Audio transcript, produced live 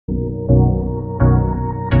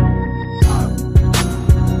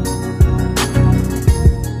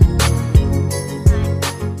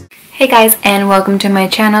Hey guys, and welcome to my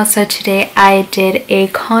channel. So today I did a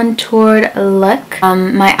contoured look.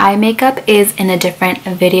 My eye makeup is in a different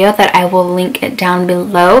video that I will link it down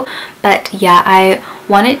below, but yeah, I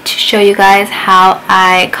wanted to show you guys how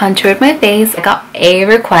I contoured my face. I got a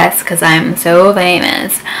request because I'm so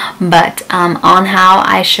famous, but on how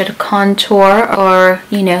I should contour, or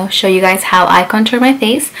show you guys how I contour my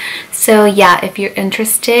face. So yeah, if you're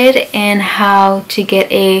interested in how to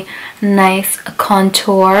get a nice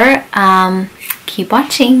contour, keep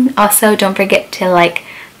watching. Also, don't forget to like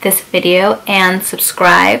this video and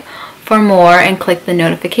subscribe for more and click the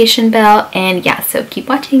notification bell. And yeah, so keep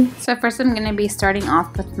watching. So first I'm going to be starting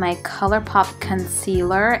off with my Colourpop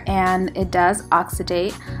concealer, and it does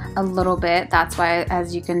oxidate a little bit. That's why,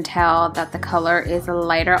 as you can tell, that the color is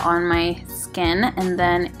lighter on my skin, and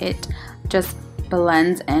then it just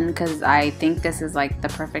blends in because I think this is like the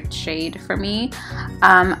perfect shade for me.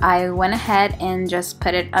 I went ahead and just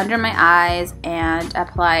put it under my eyes and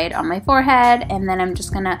applied on my forehead, and then I'm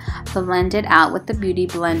just gonna blend it out with the Beauty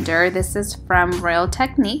Blender. This is from Real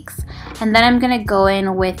Techniques, and then I'm gonna go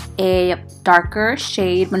in with a darker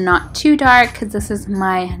shade, but not too dark because this is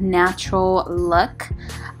my natural look,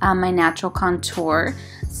 my natural contour.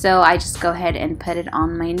 So I just go ahead and put it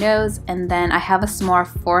on my nose, and then I have a smaller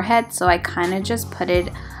forehead, so I kind of just put it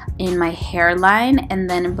in my hairline and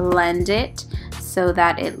then blend it so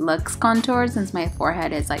that it looks contoured, since my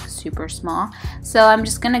forehead is like super small. So I'm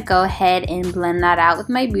just gonna go ahead and blend that out with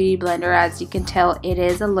my Beauty Blender. As you can tell, it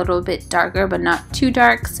is a little bit darker but not too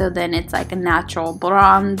dark, so then it's like a natural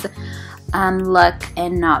bronze look,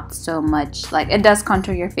 and not so much like it does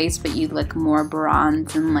contour your face, but you look more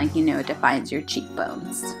bronze and like it defines your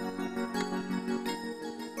cheekbones.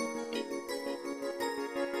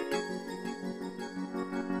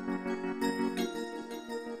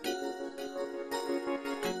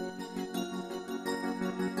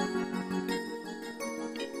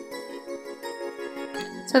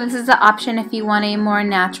 So this is the option if you want a more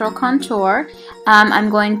natural contour. I'm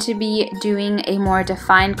going to be doing a more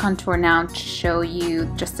defined contour now to show you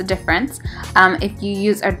just the difference. If you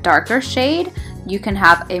use a darker shade, you can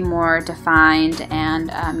have a more defined,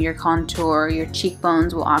 and your contour, your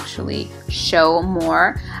cheekbones will actually show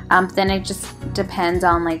more. Then it just depends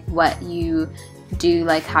on like what you do,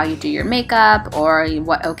 like how you do your makeup or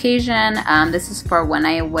what occasion. This is for when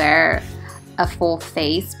I wear a full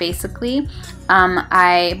face basically.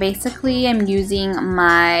 I basically am using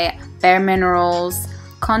my Bare Minerals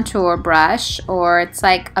contour brush, or it's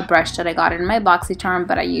like a brush that I got in my BoxyCharm,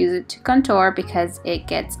 but I use it to contour because it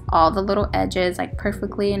gets all the little edges like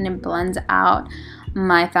perfectly, and it blends out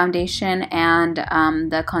my foundation and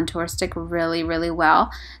the contour stick really well.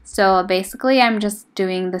 So basically I'm just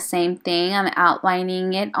doing the same thing. I'm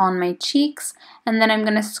outlining it on my cheeks, and then I'm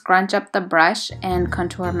gonna scrunch up the brush and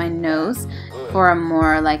contour my nose for a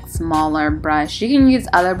more like smaller brush. You can use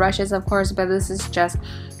other brushes of course, but this is just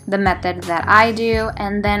the method that I do.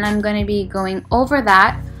 And then I'm going to be going over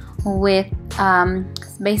that with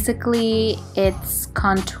basically it's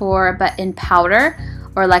contour but in powder,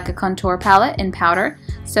 or like a contour palette in powder.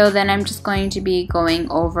 So then I'm just going to be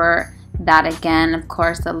going over that again. Of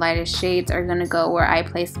course, the lightest shades are going to go where I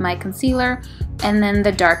place my concealer, and then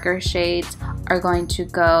the darker shades are going to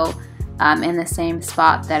go in the same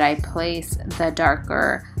spot that I place the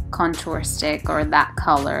darker contour stick, or that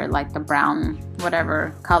color, like the brown,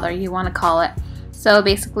 whatever color you want to call it. So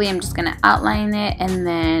basically I'm just going to outline it and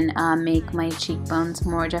then make my cheekbones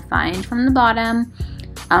more defined from the bottom,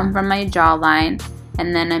 from my jawline,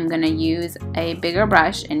 and then I'm going to use a bigger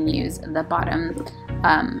brush and use the bottom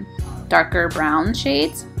darker brown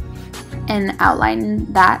shades and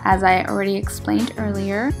outline that as I already explained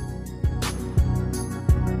earlier.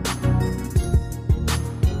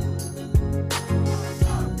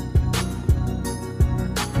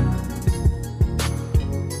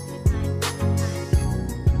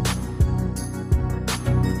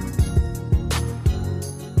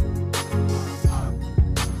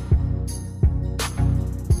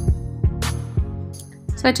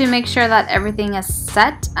 So to make sure that everything is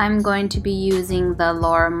set, I'm going to be using the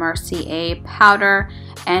Mercier powder,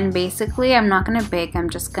 and basically I'm not going to bake, I'm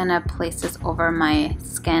just going to place this over my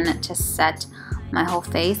skin to set my whole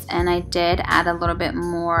face. And I did add a little bit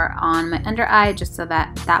more on my under eye just so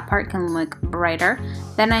that that part can look brighter.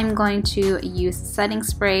 Then I'm going to use setting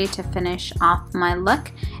spray to finish off my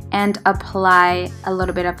look and apply a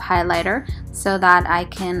little bit of highlighter so that I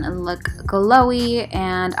can look glowy.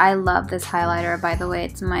 And I love this highlighter, by the way.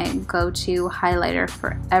 It's my go-to highlighter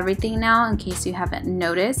for everything now, in case you haven't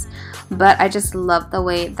noticed. But I just love the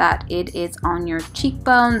way that it is on your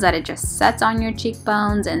cheekbones, that it just sets on your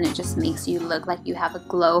cheekbones and it just makes you look like that you have a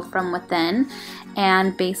glow from within.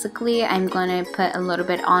 And basically I'm going to put a little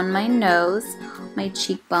bit on my nose, my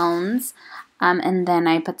cheekbones, and then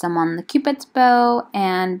I put some on the Cupid's bow,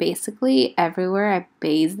 and basically everywhere I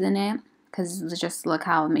bathed in it, because just look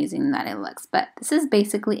how amazing that it looks. But this is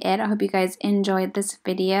basically it. I hope you guys enjoyed this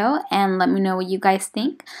video, and let me know what you guys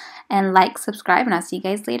think, and like, subscribe, and I'll see you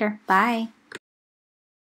guys later. Bye.